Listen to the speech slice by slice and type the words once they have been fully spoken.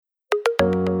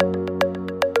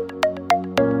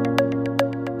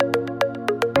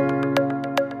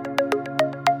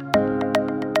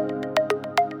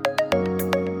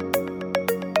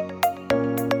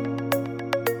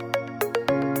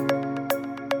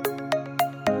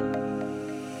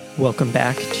Welcome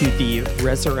back to the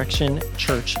Resurrection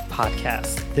Church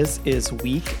podcast. This is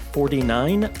week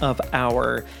 49 of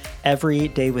our Every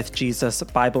Day with Jesus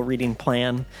Bible reading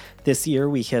plan. This year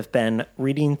we have been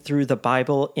reading through the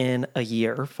Bible in a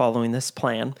year following this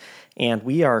plan, and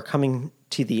we are coming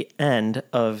to the end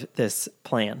of this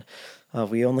plan.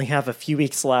 We only have a few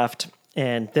weeks left,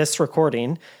 and this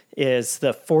recording is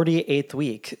the 48th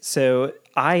week. So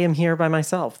I am here by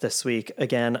myself this week.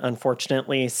 Again,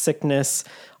 unfortunately, sickness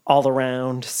all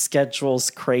around, schedule's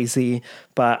crazy,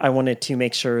 but I wanted to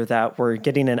make sure that we're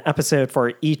getting an episode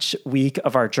for each week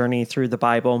of our journey through the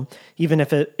Bible, even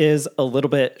if it is a little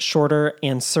bit shorter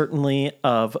and certainly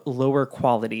of lower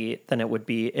quality than it would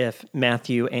be if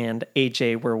Matthew and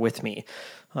AJ were with me.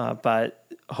 But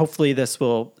hopefully this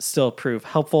will still prove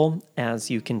helpful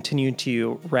as you continue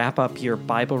to wrap up your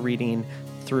Bible reading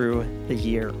through the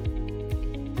year.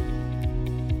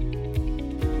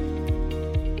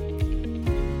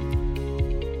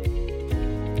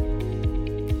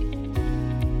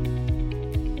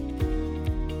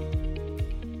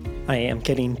 I am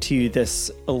getting to this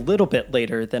a little bit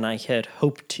later than I had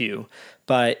hoped to,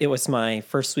 but it was my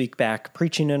first week back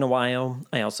preaching in a while.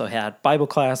 I also had Bible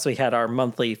class. We had our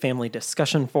monthly family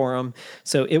discussion forum.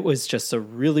 So it was just a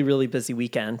really, really busy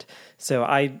weekend. So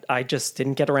I just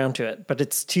didn't get around to it. But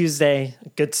it's Tuesday, a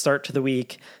good start to the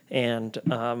week, and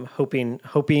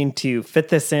hoping to fit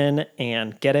this in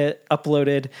and get it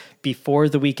uploaded before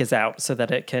the week is out so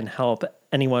that it can help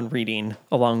anyone reading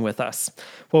along with us.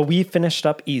 Well, we finished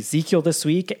up Ezekiel this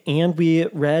week, and we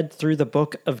read through the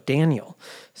book of Daniel.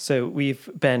 So we've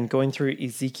been going through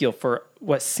Ezekiel for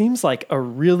what seems like a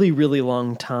really, really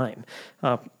long time.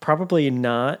 Probably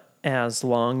not as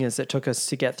long as it took us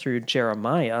to get through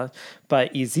Jeremiah,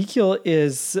 but Ezekiel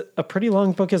is a pretty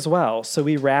long book as well. So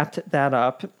we wrapped that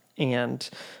up. And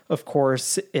of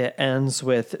course, it ends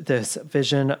with this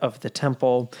vision of the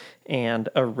temple and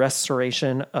a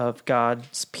restoration of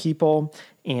God's people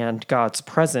and God's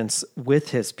presence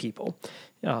with his people.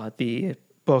 The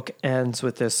book ends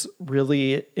with this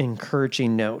really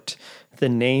encouraging note. The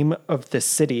name of the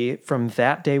city from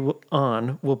that day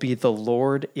on will be "The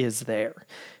Lord is there."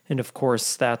 And of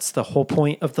course, that's the whole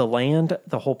point of the land,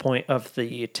 the whole point of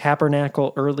the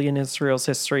tabernacle early in Israel's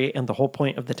history, and the whole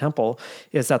point of the temple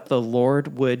is that the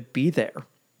Lord would be there.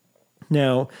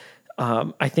 Now,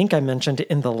 I think I mentioned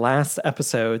in the last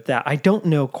episode that I don't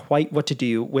know quite what to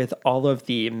do with all of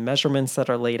the measurements that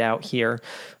are laid out here,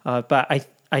 but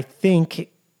I think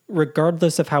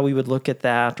regardless of how we would look at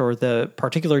that or the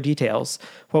particular details,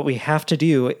 what we have to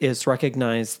do is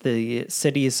recognize the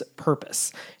city's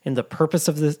purpose. And the purpose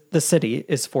of the city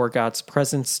is for God's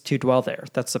presence to dwell there.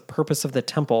 That's the purpose of the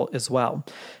temple as well.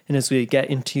 And as we get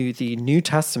into the New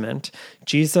Testament,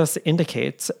 Jesus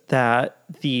indicates that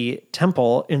the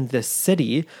temple in the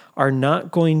city are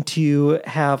not going to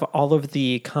have all of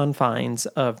the confines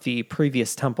of the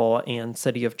previous temple and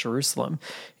city of Jerusalem.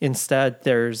 Instead,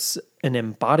 there's an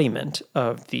embodiment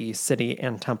of the city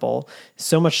and temple,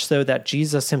 so much so that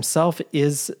Jesus himself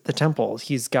is the temple.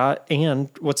 And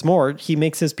what's more, he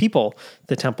makes his people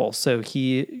the temple. So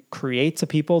he creates a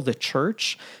people, the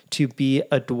church, to be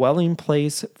a dwelling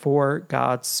place for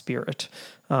God's Spirit.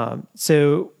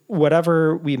 So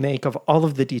whatever we make of all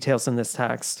of the details in this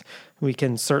text, we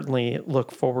can certainly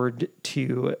look forward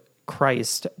to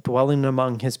Christ dwelling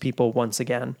among his people once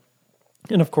again.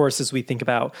 And of course, as we think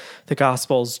about the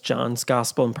Gospels, John's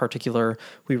Gospel in particular,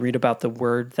 we read about the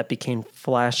Word that became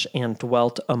flesh and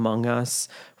dwelt among us,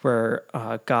 where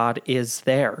God is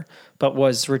there, but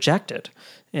was rejected.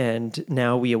 And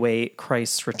now we await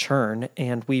Christ's return,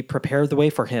 and we prepare the way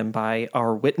for him by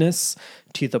our witness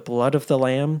to the blood of the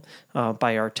Lamb,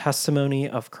 by our testimony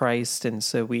of Christ. And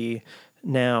so we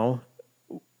now,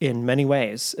 in many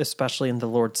ways, especially in the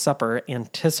Lord's Supper,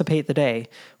 anticipate the day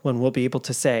when we'll be able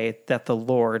to say that the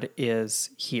Lord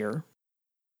is here.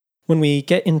 When we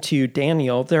get into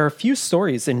Daniel, there are a few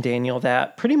stories in Daniel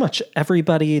that pretty much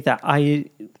everybody that I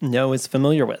know is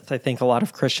familiar with. I think a lot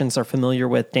of Christians are familiar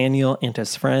with Daniel and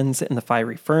his friends in the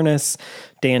fiery furnace,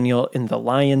 Daniel in the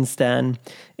lion's den,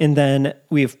 and then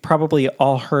we've probably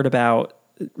all heard about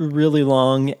really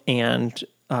long and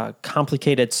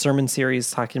complicated sermon series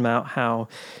talking about how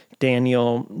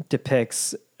Daniel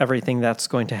depicts everything that's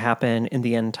going to happen in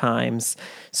the end times.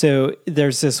 So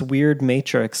there's this weird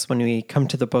matrix when we come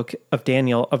to the book of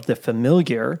Daniel of the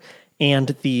familiar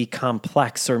and the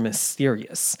complex or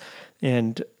mysterious.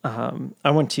 And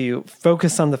I want to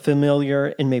focus on the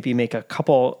familiar and maybe make a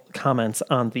couple comments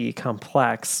on the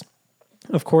complex.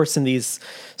 Of course, in these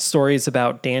stories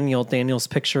about Daniel, Daniel's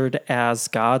pictured as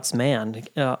God's man.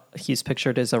 He's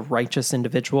pictured as a righteous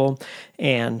individual,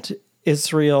 and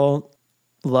Israel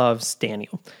loves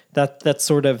Daniel. That's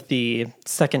sort of the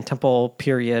Second Temple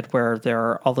period where there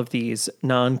are all of these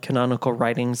non-canonical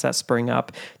writings that spring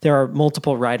up. There are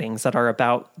multiple writings that are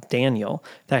about Daniel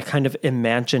that kind of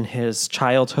imagine his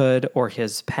childhood or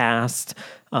his past,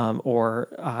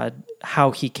 or how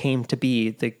he came to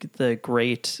be the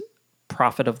great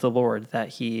prophet of the Lord that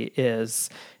he is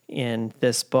in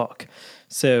this book.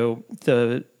 So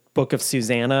the book of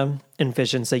Susanna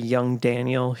envisions a young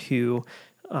Daniel who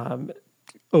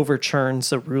overturns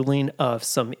the ruling of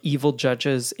some evil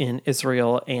judges in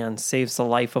Israel and saves the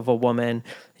life of a woman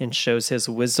and shows his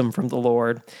wisdom from the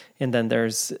Lord. And then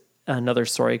there's another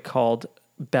story called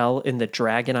Bel and the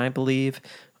Dragon, I believe.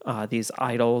 These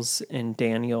idols in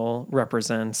Daniel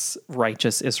represents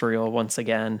righteous Israel once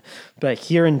again. But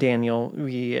here in Daniel,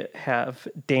 we have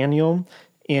Daniel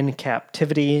in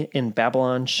captivity in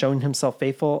Babylon, showing himself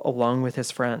faithful along with his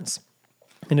friends.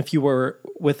 And if you were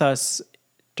with us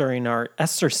during our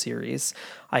Esther series,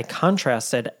 I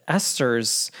contrasted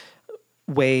Esther's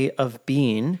way of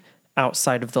being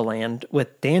outside of the land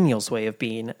with Daniel's way of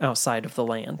being outside of the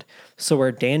land. So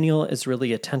where Daniel is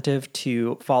really attentive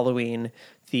to following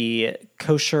the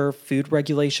kosher food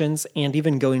regulations and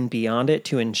even going beyond it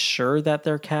to ensure that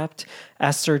they're kept,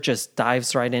 Esther just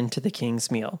dives right into the king's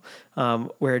meal.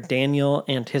 Where Daniel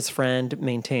and his friend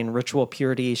maintain ritual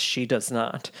purity, she does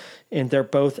not. And they're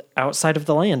both outside of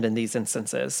the land in these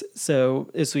instances.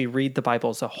 So as we read the Bible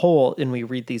as a whole and we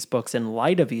read these books in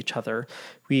light of each other,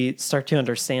 we start to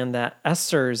understand that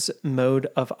Esther's mode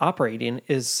of operating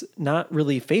is not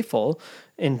really faithful.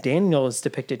 And Daniel is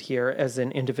depicted here as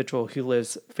an individual who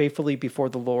lives faithfully before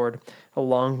the Lord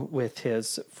along with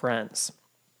his friends.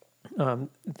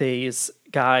 These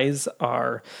guys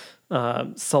are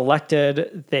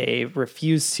selected. They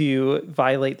refuse to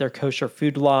violate their kosher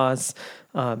food laws,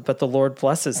 but the Lord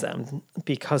blesses them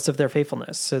because of their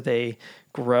faithfulness. So they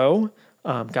grow.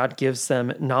 God gives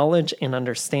them knowledge and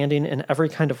understanding in every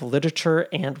kind of literature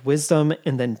and wisdom.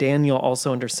 And then Daniel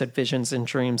also understood visions and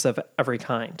dreams of every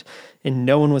kind. And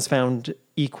no one was found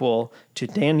equal to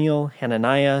Daniel,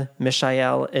 Hananiah,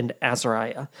 Mishael, and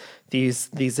Azariah.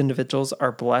 These individuals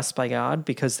are blessed by God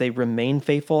because they remain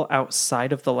faithful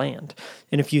outside of the land.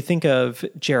 And if you think of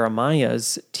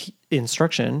Jeremiah's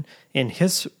instruction in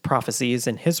his prophecies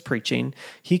and his preaching,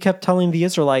 he kept telling the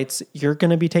Israelites, you're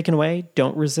going to be taken away.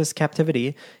 Don't resist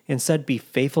captivity. Instead, be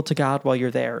faithful to God while you're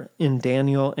there. And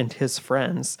Daniel and his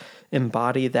friends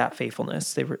embody that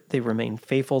faithfulness. They remain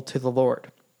faithful to the Lord.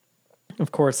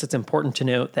 Of course, it's important to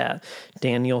note that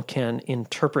Daniel can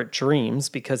interpret dreams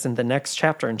because in the next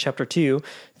chapter, in chapter 2,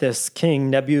 this king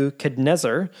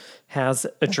Nebuchadnezzar has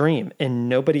a dream and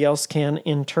nobody else can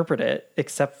interpret it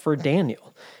except for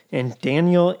Daniel. And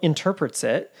Daniel interprets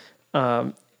it,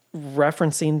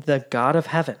 referencing the God of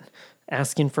heaven,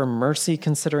 asking for mercy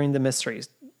considering the mysteries.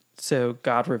 So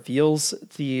God reveals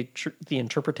the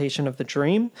interpretation of the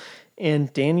dream,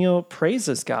 and Daniel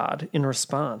praises God in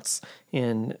response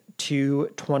in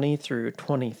 2:20 through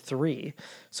 23.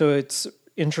 So it's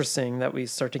interesting that we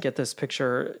start to get this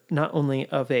picture not only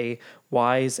of a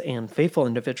wise and faithful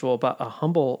individual, but a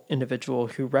humble individual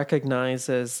who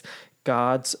recognizes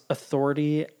God's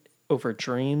authority over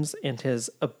dreams and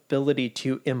his ability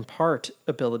to impart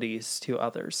abilities to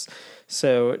others.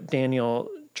 So Daniel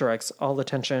directs all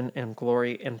attention and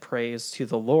glory and praise to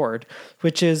the Lord,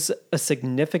 which is a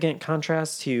significant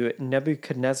contrast to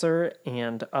Nebuchadnezzar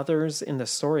and others in the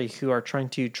story who are trying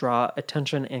to draw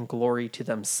attention and glory to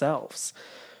themselves.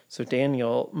 So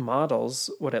Daniel models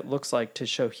what it looks like to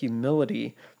show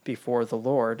humility before the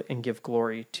Lord and give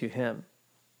glory to him.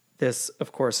 This,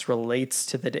 of course, relates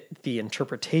to the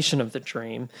interpretation of the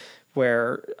dream,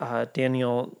 where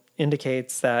Daniel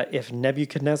indicates that if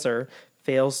Nebuchadnezzar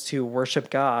fails to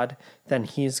worship God, then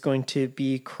he's going to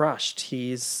be crushed.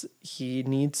 He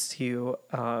needs to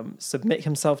submit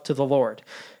himself to the Lord.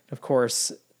 Of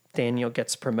course, Daniel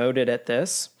gets promoted at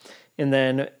this. And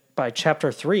then by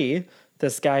chapter 3,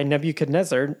 this guy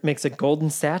Nebuchadnezzar makes a golden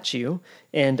statue,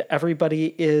 and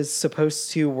everybody is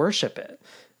supposed to worship it.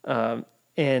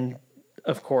 And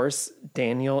of course,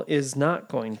 Daniel is not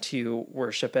going to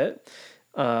worship it.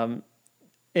 And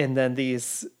then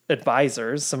these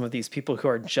advisors, some of these people who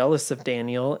are jealous of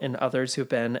Daniel and others who've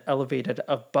been elevated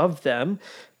above them,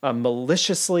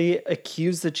 maliciously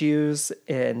accuse the Jews,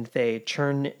 and they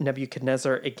turn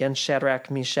Nebuchadnezzar against Shadrach,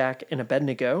 Meshach, and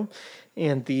Abednego.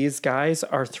 And these guys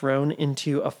are thrown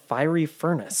into a fiery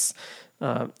furnace.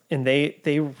 And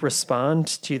they respond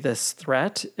to this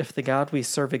threat. If the God we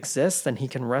serve exists, then he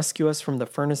can rescue us from the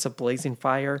furnace of blazing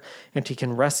fire, and he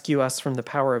can rescue us from the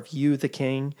power of you, the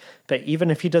king. But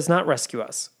even if he does not rescue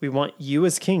us, we want you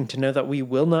as king to know that we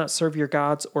will not serve your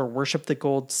gods or worship the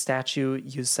gold statue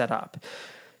you set up.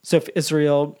 So if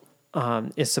Israel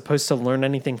is supposed to learn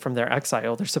anything from their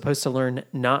exile, they're supposed to learn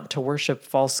not to worship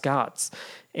false gods.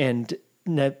 And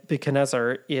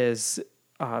Nebuchadnezzar is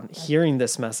hearing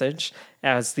this message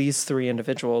as these three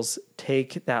individuals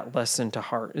take that lesson to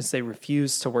heart as they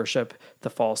refuse to worship the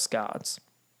false gods.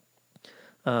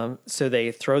 So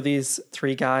they throw these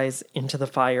three guys into the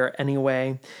fire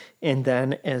anyway. And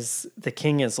then as the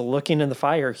king is looking in the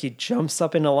fire, he jumps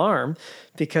up in alarm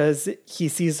because he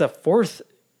sees a fourth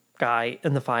guy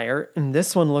in the fire. And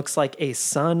this one looks like a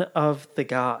son of the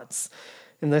gods.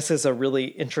 And this is a really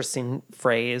interesting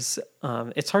phrase.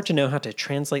 It's hard to know how to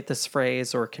translate this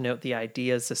phrase or connote the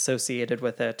ideas associated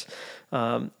with it.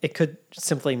 It could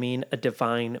simply mean a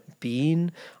divine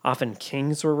being. Often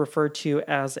kings were referred to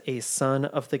as a son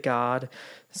of the god.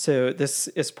 So this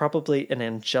is probably an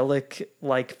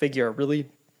angelic-like figure, a really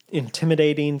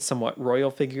intimidating, somewhat royal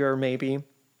figure maybe.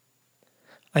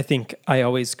 I think I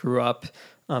always grew up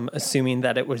assuming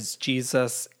that it was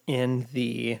Jesus in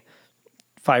the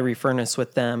fiery furnace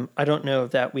with them. I don't know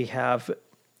that we have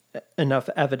enough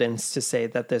evidence to say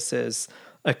that this is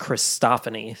a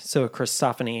Christophany. So a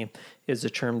Christophany is a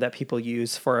term that people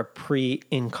use for a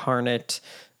pre-incarnate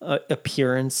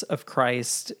appearance of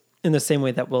Christ, in the same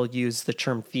way that we'll use the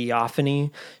term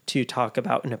theophany to talk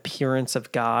about an appearance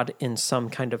of God in some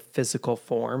kind of physical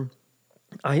form.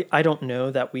 I don't know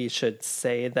that we should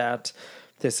say that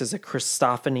this is a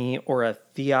Christophany or a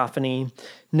theophany.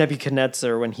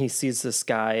 Nebuchadnezzar, when he sees this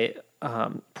guy,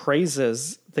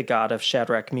 praises the God of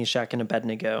Shadrach, Meshach, and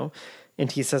Abednego.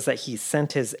 And he says that he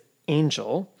sent his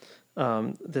angel,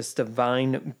 this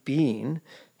divine being,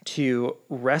 to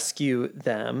rescue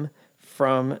them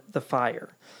from the fire.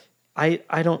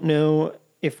 I don't know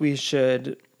if we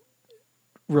should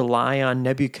rely on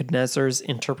Nebuchadnezzar's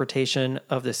interpretation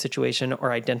of the situation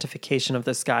or identification of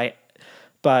this guy,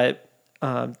 but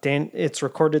it's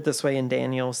recorded this way in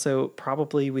Daniel, so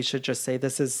probably we should just say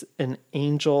this is an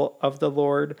angel of the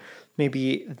Lord,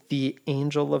 maybe the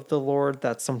angel of the Lord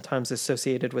that's sometimes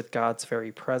associated with God's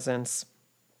very presence.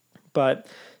 But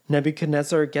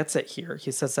Nebuchadnezzar gets it here.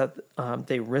 He says that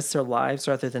they risk their lives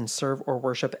rather than serve or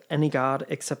worship any god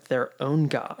except their own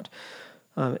God.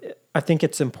 I think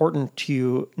it's important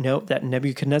to note that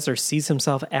Nebuchadnezzar sees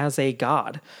himself as a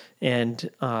god,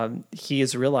 and he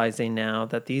is realizing now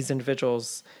that these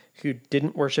individuals who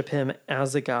didn't worship him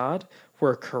as a god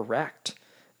were correct.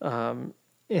 And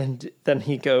then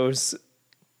he goes,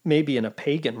 maybe in a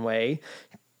pagan way,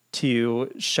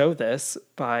 to show this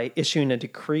by issuing a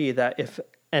decree that if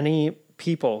any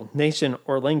people, nation,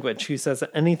 or language who says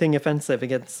anything offensive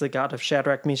against the God of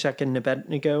Shadrach, Meshach, and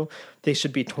Abednego, they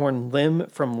should be torn limb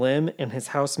from limb and his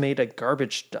house made a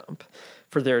garbage dump.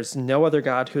 For there is no other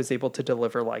God who is able to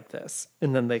deliver like this.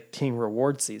 And then the king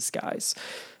rewards these guys.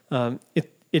 It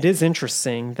is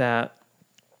interesting that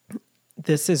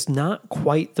this is not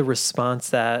quite the response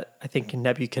that I think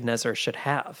Nebuchadnezzar should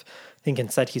have. I think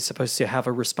instead he's supposed to have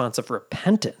a response of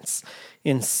repentance.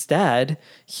 Instead,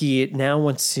 he now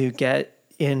wants to get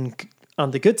in on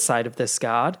the good side of this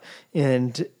God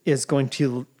and is going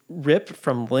to rip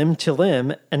from limb to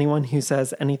limb anyone who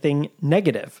says anything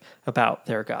negative about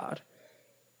their God.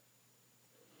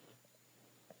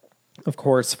 Of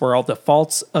course, for all the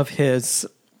faults of his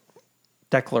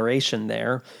declaration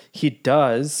there, he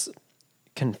does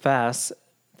confess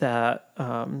that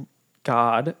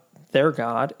God, their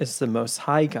God, is the Most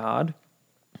High God,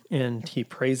 and he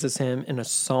praises him in a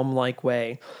psalm-like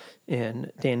way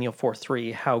in Daniel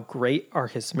 4:3. How great are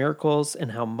his miracles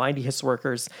and how mighty his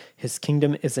workers. His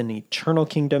kingdom is an eternal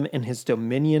kingdom, and his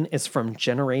dominion is from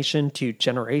generation to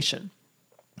generation.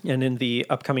 And in the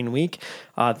upcoming week,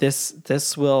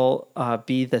 this will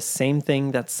be the same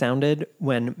thing that sounded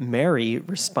when Mary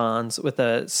responds with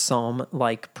a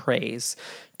psalm-like praise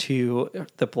to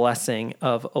the blessing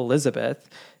of Elizabeth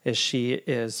as she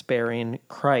is bearing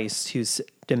Christ, whose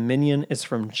dominion is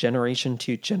from generation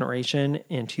to generation,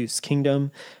 and whose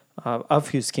kingdom, of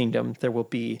whose kingdom there will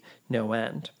be no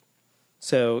end.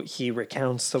 So he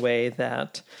recounts the way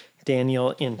that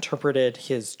Daniel interpreted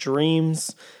his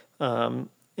dreams,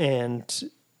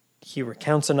 and he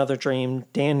recounts another dream.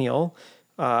 Daniel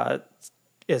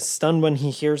is stunned when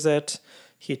he hears it.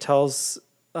 He tells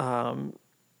him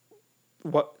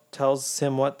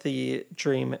what the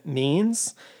dream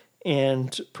means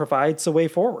and provides a way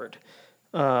forward.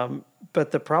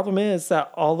 But the problem is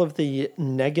that all of the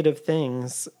negative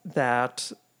things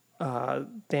that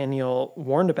Daniel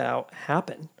warned about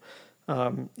happen.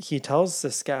 He tells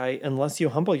this guy, unless you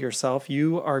humble yourself,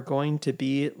 you are going to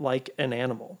be like an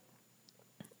animal.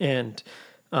 And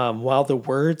while the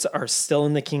words are still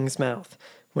in the king's mouth,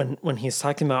 when he's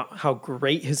talking about how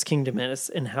great his kingdom is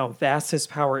and how vast his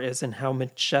power is and how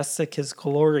majestic his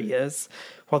glory is,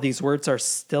 while these words are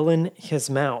still in his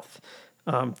mouth,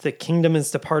 the kingdom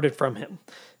is departed from him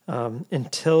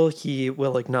until he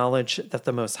will acknowledge that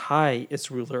the Most High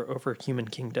is ruler over human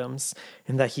kingdoms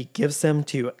and that he gives them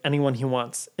to anyone he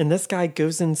wants. And this guy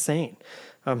goes insane.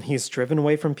 He's driven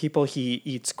away from people. He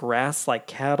eats grass like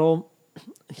cattle.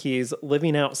 He's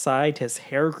living outside. His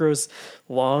hair grows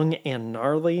long and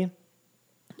gnarly.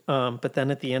 But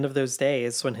then at the end of those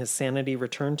days, when his sanity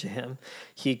returned to him,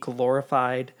 he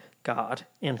glorified God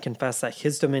and confessed that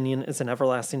his dominion is an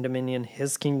everlasting dominion.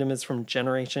 His kingdom is from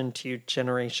generation to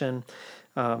generation.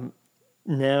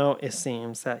 Now it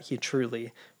seems that he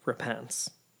truly repents.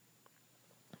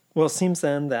 Well, it seems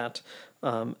then that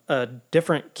a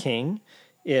different king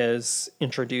is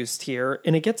introduced here,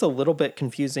 and it gets a little bit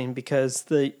confusing because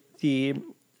the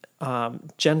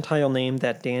Gentile name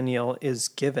that Daniel is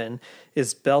given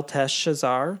is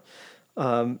Belteshazzar,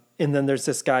 and then there's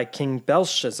this guy, King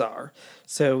Belshazzar.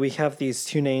 So we have these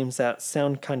two names that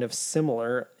sound kind of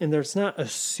similar, and there's not a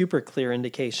super clear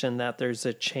indication that there's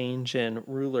a change in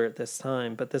ruler at this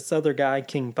time. But this other guy,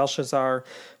 King Belshazzar,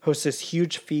 hosts this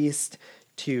huge feast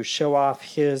to show off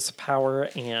his power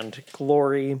and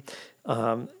glory.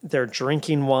 They're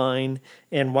drinking wine,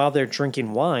 and while they're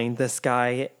drinking wine, this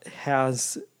guy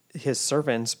has his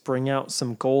servants bring out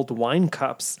some gold wine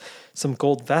cups, some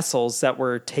gold vessels that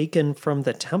were taken from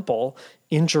the temple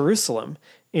in Jerusalem.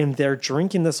 And they're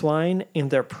drinking this wine and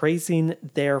they're praising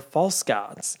their false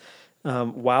gods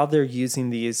while they're using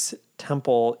these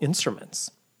temple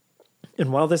instruments.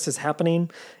 And while this is happening,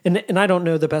 and I don't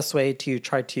know the best way to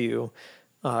try to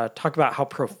talk about how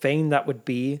profane that would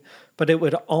be, but it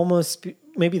would almost be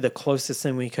maybe the closest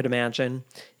thing we could imagine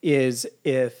is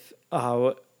if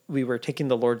we were taking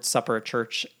the Lord's Supper at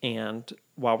church, and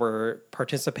while we're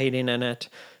participating in it,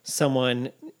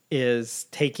 someone is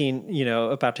taking,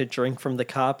 about to drink from the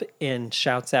cup and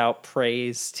shouts out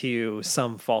praise to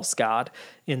some false god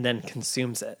and then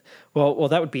consumes it. Well,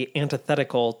 that would be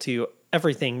antithetical to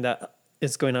everything that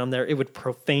is going on there. It would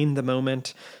profane the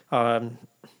moment.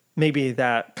 Maybe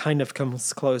that kind of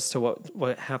comes close to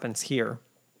what happens here.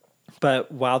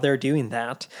 But while they're doing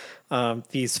that,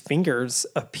 these fingers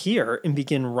appear and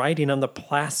begin writing on the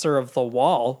plaster of the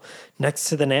wall next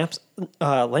to the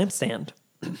lampstand.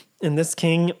 And this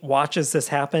king watches this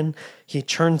happen. He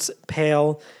turns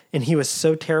pale, and he was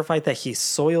so terrified that he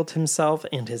soiled himself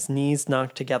and his knees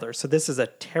knocked together. So this is a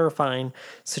terrifying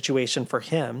situation for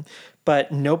him,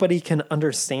 but nobody can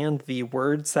understand the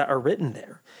words that are written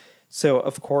there. So,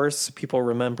 of course, people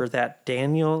remember that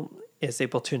Daniel is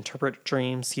able to interpret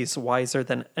dreams. He's wiser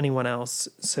than anyone else.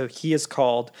 So he is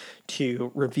called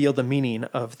to reveal the meaning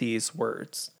of these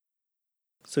words.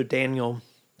 So Daniel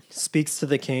speaks to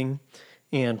the king,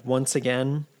 and once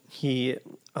again, he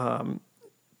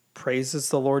praises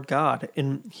the Lord God.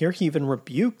 And here he even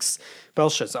rebukes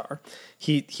Belshazzar.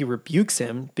 He rebukes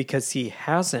him because he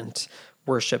hasn't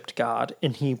worshipped God,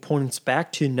 and he points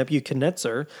back to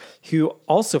Nebuchadnezzar, who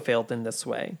also failed in this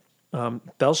way.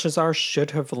 Belshazzar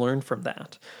should have learned from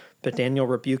that, but Daniel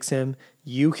rebukes him.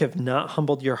 You have not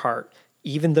humbled your heart,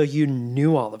 even though you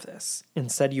knew all of this.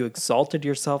 Instead, you exalted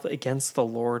yourself against the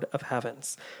Lord of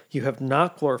heavens. You have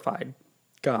not glorified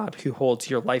God, who holds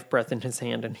your life breath in his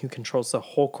hand and who controls the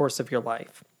whole course of your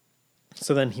life.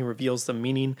 So then he reveals the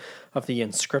meaning of the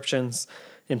inscriptions.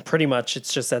 And pretty much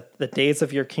it's just that the days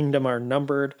of your kingdom are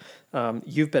numbered.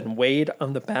 You've been weighed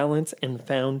on the balance and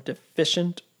found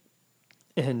deficient.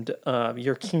 And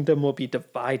your kingdom will be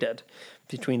divided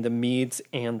between the Medes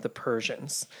and the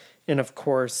Persians. And of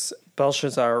course,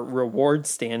 Belshazzar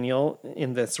rewards Daniel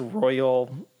in this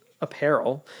royal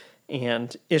apparel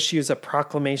and issues a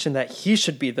proclamation that he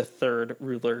should be the third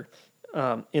ruler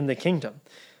in the kingdom.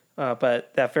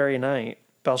 But that very night,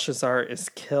 Belshazzar is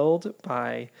killed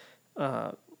by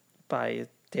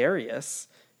Darius,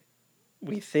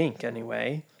 we think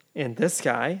anyway. And this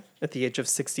guy, at the age of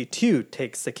 62,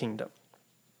 takes the kingdom.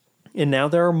 And now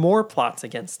there are more plots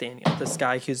against Daniel, this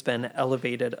guy who's been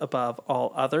elevated above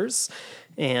all others.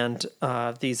 And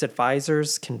these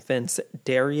advisors convince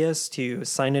Darius to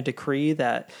sign a decree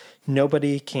that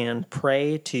nobody can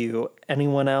pray to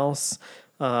anyone else.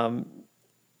 And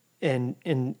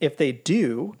if they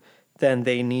do, then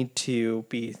they need to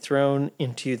be thrown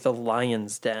into the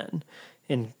lion's den.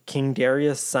 And King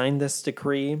Darius signed this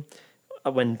decree.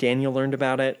 When Daniel learned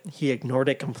about it, he ignored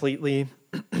it completely.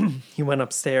 He went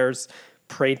upstairs,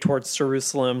 prayed towards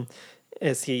Jerusalem,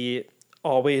 as he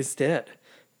always did.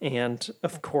 And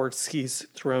of course, he's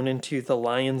thrown into the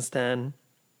lion's den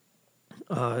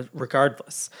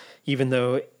regardless, even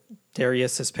though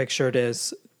Darius is pictured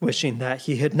as wishing that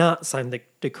he had not signed the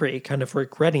decree, kind of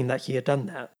regretting that he had done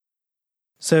that.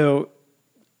 So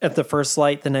at the first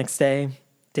light the next day,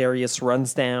 Darius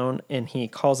runs down and he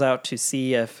calls out to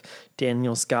see if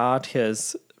Daniel's God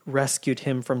has rescued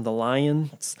him from the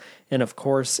lions. And of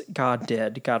course, God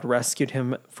did. God rescued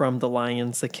him from the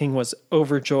lions. The king was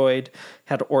overjoyed,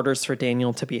 had orders for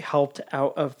Daniel to be helped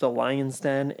out of the lion's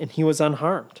den, and he was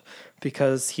unharmed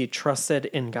because he trusted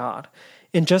in God.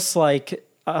 And just like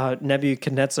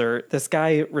Nebuchadnezzar, this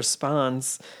guy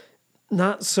responds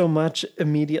not so much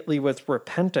immediately with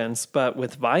repentance, but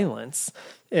with violence,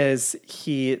 as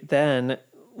he then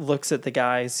looks at the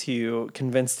guys who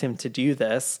convinced him to do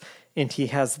this, and he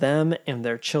has them and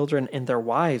their children and their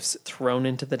wives thrown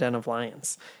into the den of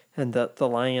lions. And the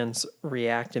lions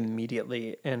react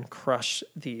immediately and crush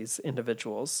these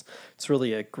individuals. It's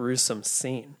really a gruesome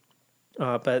scene.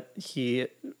 But he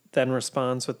then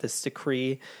responds with this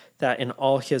decree that in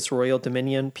all his royal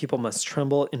dominion, people must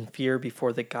tremble in fear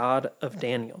before the God of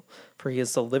Daniel. For he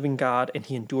is the living God, and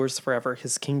he endures forever.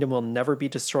 His kingdom will never be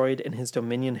destroyed, and his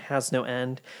dominion has no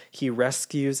end. He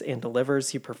rescues and delivers.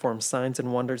 He performs signs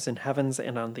and wonders in heavens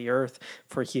and on the earth,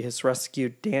 for he has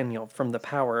rescued Daniel from the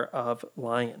power of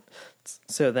lion.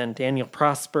 So then Daniel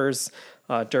prospers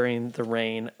during the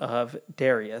reign of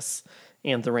Darius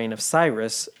and the reign of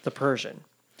Cyrus the Persian.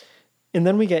 And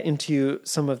then we get into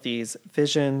some of these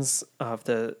visions of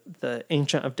the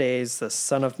Ancient of Days, the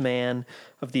Son of Man,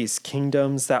 of these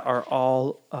kingdoms that are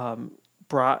all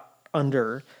brought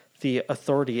under the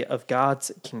authority of God's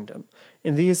kingdom.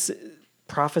 And these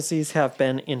prophecies have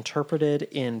been interpreted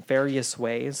in various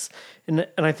ways. And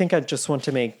I think I just want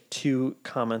to make two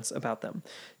comments about them.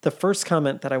 The first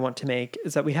comment that I want to make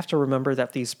is that we have to remember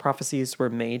that these prophecies were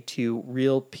made to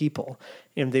real people,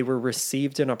 and they were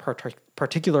received in a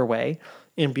particular way.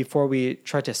 And before we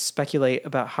try to speculate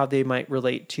about how they might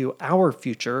relate to our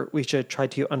future, we should try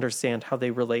to understand how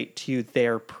they relate to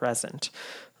their present.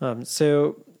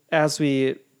 So as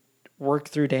we work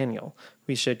through Daniel,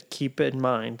 we should keep in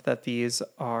mind that these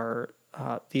are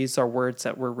words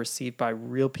that were received by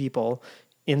real people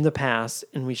in the past,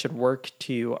 and we should work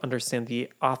to understand the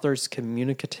author's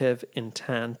communicative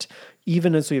intent,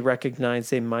 even as we recognize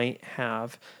they might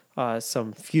have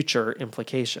some future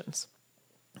implications.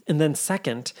 And then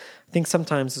second, I think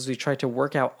sometimes as we try to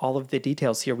work out all of the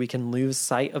details here, we can lose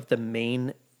sight of the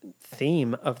main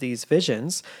theme of these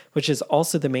visions, which is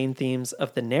also the main themes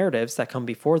of the narratives that come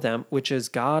before them, which is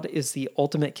God is the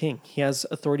ultimate king. He has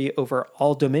authority over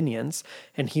all dominions,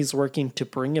 and he's working to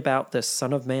bring about the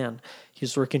Son of Man.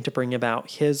 He's working to bring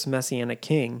about his messianic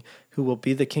king, who will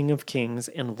be the King of Kings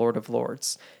and Lord of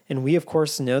Lords. And we, of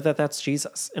course, know that that's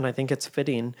Jesus. And I think it's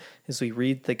fitting as we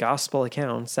read the gospel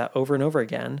accounts that over and over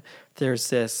again,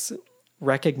 there's this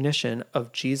recognition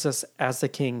of Jesus as the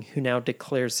king who now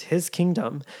declares his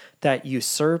kingdom that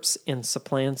usurps and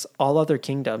supplants all other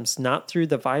kingdoms, not through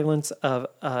the violence of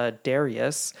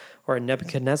Darius or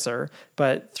Nebuchadnezzar,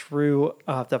 but through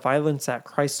the violence that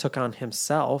Christ took on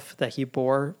himself, that he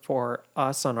bore for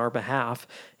us on our behalf,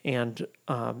 and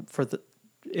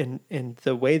in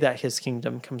the way that his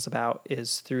kingdom comes about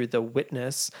is through the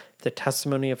witness, the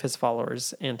testimony of his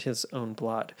followers, and his own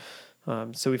blood.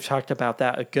 So we've talked about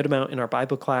that a good amount in our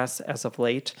Bible class as of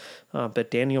late,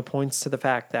 but Daniel points to the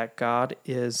fact that God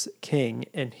is king,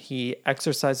 and he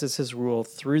exercises his rule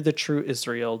through the true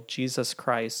Israel, Jesus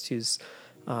Christ, who's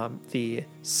the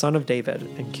Son of David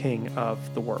and King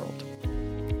of the world.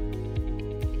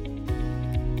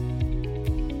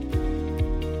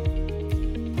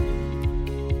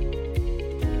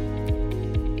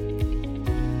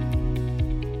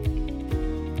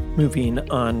 Moving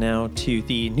on now to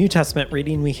the New Testament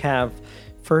reading, we have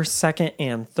 1st, 2nd,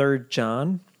 and 3rd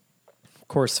John. Of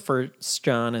course, 1st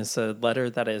John is a letter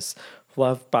that is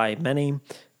loved by many,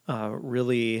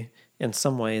 really, in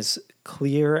some ways,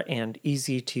 clear and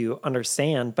easy to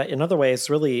understand, but in other ways,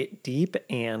 really deep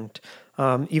and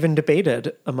even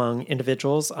debated among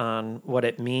individuals on what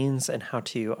it means and how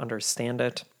to understand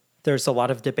it. There's a lot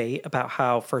of debate about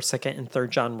how 1st, 2nd, and 3rd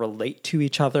John relate to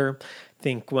each other. I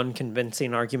think one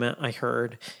convincing argument I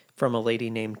heard from a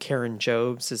lady named Karen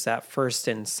Jobes is that 1st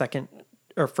and 2nd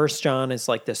or First John is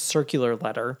like this circular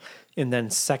letter, and then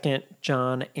Second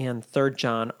John and Third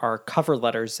John are cover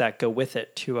letters that go with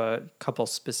it to a couple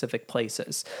specific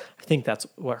places. I think that's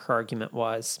what her argument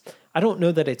was. I don't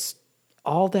know that it's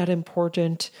all that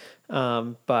important,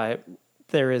 but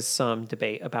there is some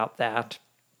debate about that.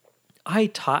 I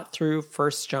taught through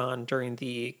First John during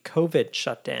the COVID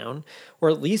shutdown, or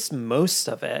at least most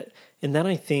of it. And then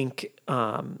I think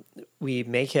we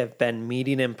may have been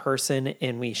meeting in person,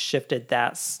 and we shifted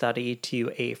that study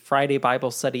to a Friday Bible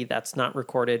study that's not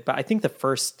recorded. But I think the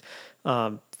first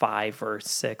 5 or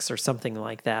 6 or something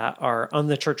like that are on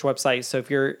the church website. So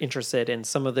if you're interested in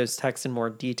some of those texts in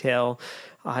more detail,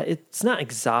 it's not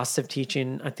exhaustive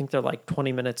teaching. I think they're like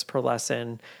 20 minutes per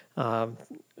lesson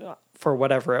for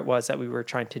whatever it was that we were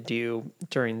trying to do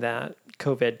during that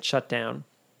COVID shutdown.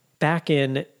 Back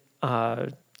in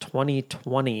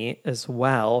 2020 as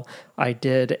well, I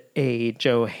did a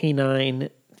Johannine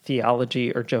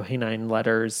theology or Johannine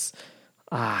letters.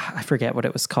 I forget what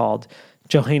it was called.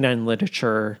 Johannine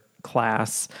literature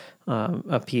class,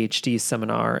 a PhD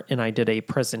seminar, and I did a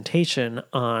presentation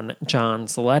on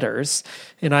John's letters.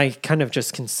 And I kind of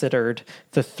just considered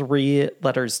the 3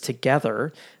 letters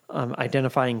together,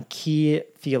 identifying key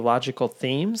theological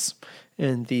themes.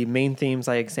 And the main themes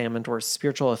I examined were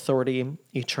spiritual authority,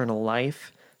 eternal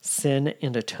life, sin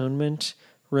and atonement,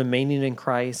 remaining in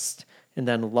Christ, and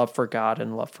then love for God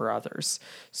and love for others.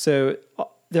 So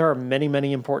there are many,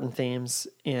 many important themes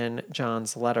in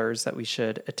John's letters that we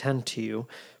should attend to,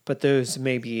 but those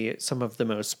may be some of the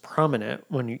most prominent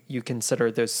when you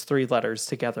consider those 3 letters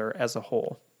together as a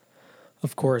whole.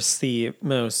 Of course, the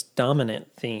most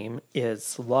dominant theme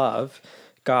is love,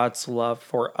 God's love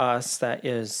for us that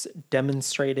is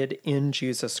demonstrated in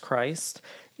Jesus Christ,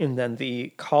 and then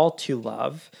the call to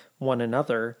love one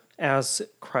another as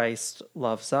Christ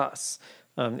loves us.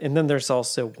 And then there's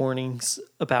also warnings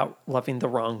about loving the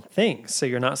wrong things. So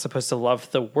you're not supposed to love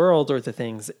the world or the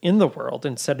things in the world.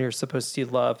 Instead, you're supposed to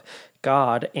love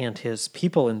God and his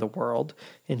people in the world,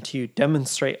 and to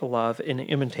demonstrate love in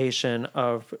imitation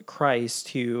of Christ,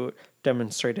 who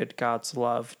demonstrated God's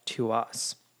love to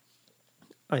us.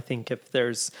 I think if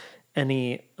there's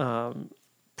any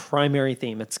primary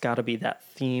theme, it's got to be that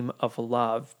theme of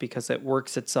love, because it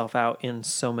works itself out in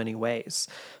so many ways.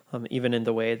 Even in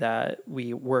the way that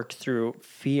we work through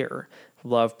fear,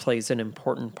 love plays an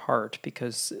important part,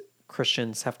 because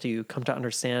Christians have to come to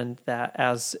understand that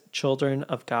as children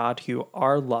of God who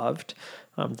are loved,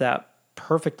 that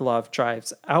perfect love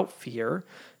drives out fear,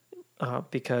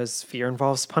 because fear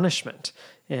involves punishment.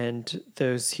 And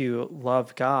those who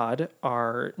love God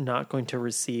are not going to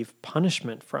receive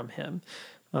punishment from him.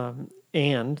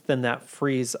 And then that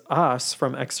frees us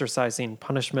from exercising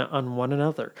punishment on one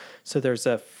another. So there's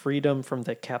a freedom from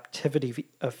the captivity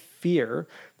of fear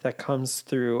that comes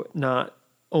through not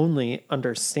only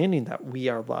understanding that we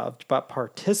are loved, but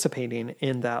participating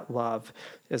in that love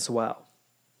as well.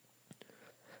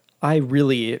 I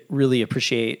really, really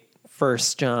appreciate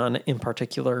First John in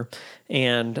particular,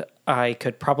 and I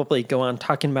could probably go on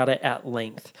talking about it at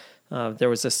length. There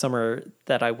was a summer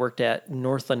that I worked at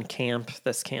Northland Camp,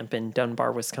 this camp in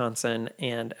Dunbar, Wisconsin,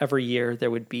 and every year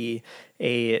there would be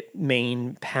a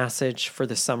main passage for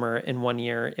the summer. In one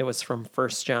year, it was from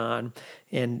First John,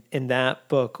 and that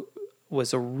book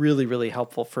was really, really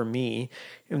helpful for me.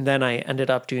 And then I ended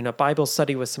up doing a Bible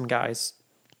study with some guys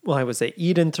while I was at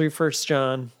Eden through First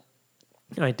John.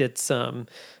 I did some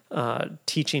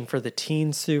teaching for the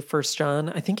teens through First John.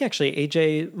 I think actually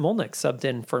AJ Molnick subbed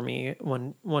in for me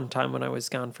one time when I was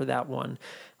gone for that one.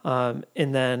 And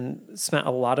then spent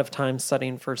a lot of time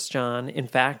studying First John. In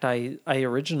fact, I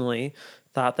originally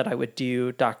thought that I would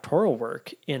do doctoral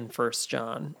work in First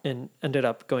John and ended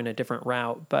up going a different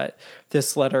route. But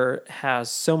this letter has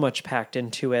so much packed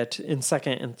into it. In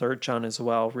Second and Third John as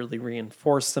well, really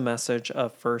reinforce the message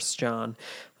of First John.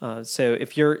 So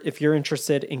if you're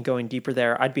interested in going deeper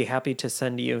there, I'd be happy to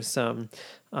send you some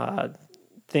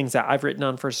things that I've written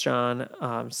on First John,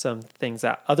 some things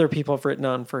that other people have written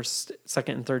on First,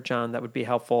 Second, and Third John that would be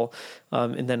helpful.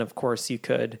 And then, of course, you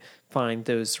could find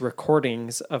those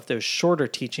recordings of those shorter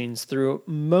teachings through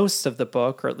most of the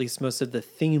book, or at least most of the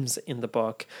themes in the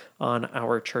book, on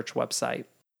our church website.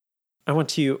 I want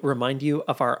to remind you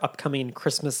of our upcoming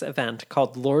Christmas event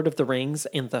called Lord of the Rings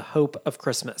and the Hope of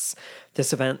Christmas.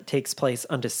 This event takes place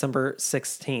on December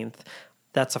 16th.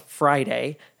 That's a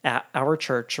Friday at our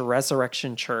church,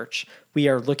 Resurrection Church. We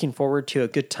are looking forward to a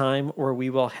good time where we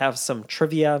will have some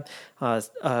trivia,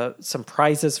 some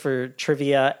prizes for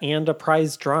trivia, and a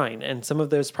prize drawing. And some of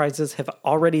those prizes have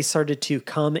already started to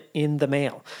come in the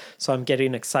mail. So I'm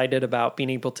getting excited about being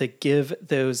able to give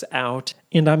those out.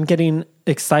 And I'm getting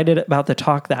excited about the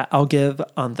talk that I'll give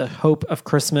on the hope of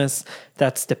Christmas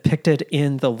that's depicted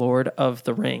in The Lord of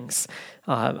the Rings.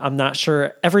 I'm not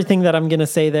sure everything that I'm going to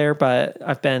say there, but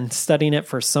I've been studying it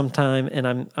for some time, and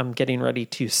I'm getting ready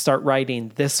to start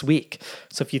writing this week.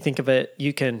 So if you think of it,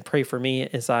 you can pray for me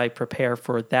as I prepare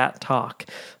for that talk.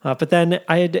 But then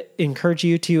I'd encourage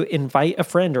you to invite a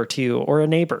friend or two or a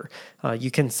neighbor. You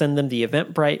can send them the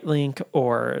Eventbrite link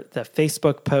or the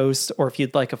Facebook post, or if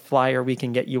you'd like a flyer, we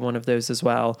can get you one of those as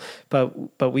well.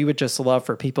 But we would just love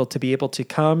for people to be able to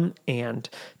come and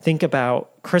think about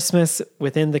Christmas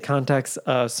within the context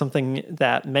of something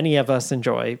that many of us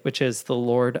enjoy, which is The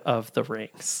Lord of the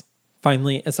Rings.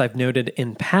 Finally, as I've noted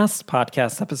in past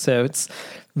podcast episodes,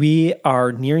 we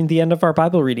are nearing the end of our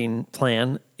Bible reading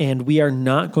plan, and we are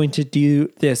not going to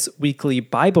do this weekly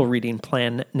Bible reading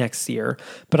plan next year,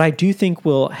 but I do think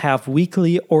we'll have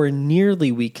weekly or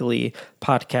nearly weekly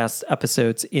podcast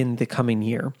episodes in the coming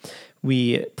year.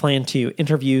 We plan to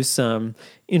interview some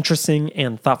interesting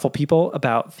and thoughtful people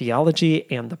about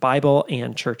theology and the Bible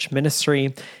and church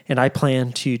ministry, and I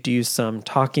plan to do some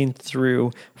talking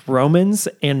through Romans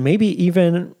and maybe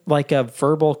even like a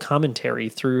verbal commentary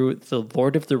through the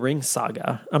Lord of the Rings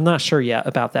saga. I'm not sure yet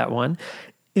about that one.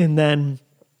 And then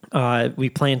we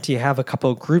plan to have a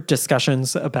couple group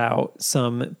discussions about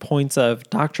some points of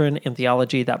doctrine and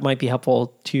theology that might be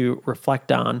helpful to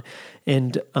reflect on.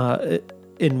 And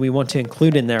we want to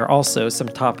include in there also some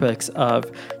topics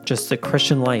of just the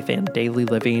Christian life and daily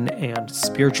living and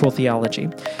spiritual theology.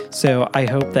 So I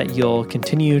hope that you'll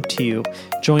continue to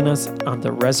join us on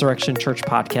the Resurrection Church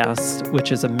podcast,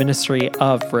 which is a ministry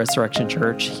of Resurrection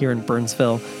Church here in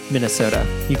Burnsville, Minnesota.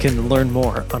 You can learn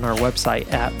more on our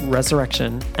website at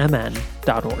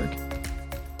resurrectionmn.org.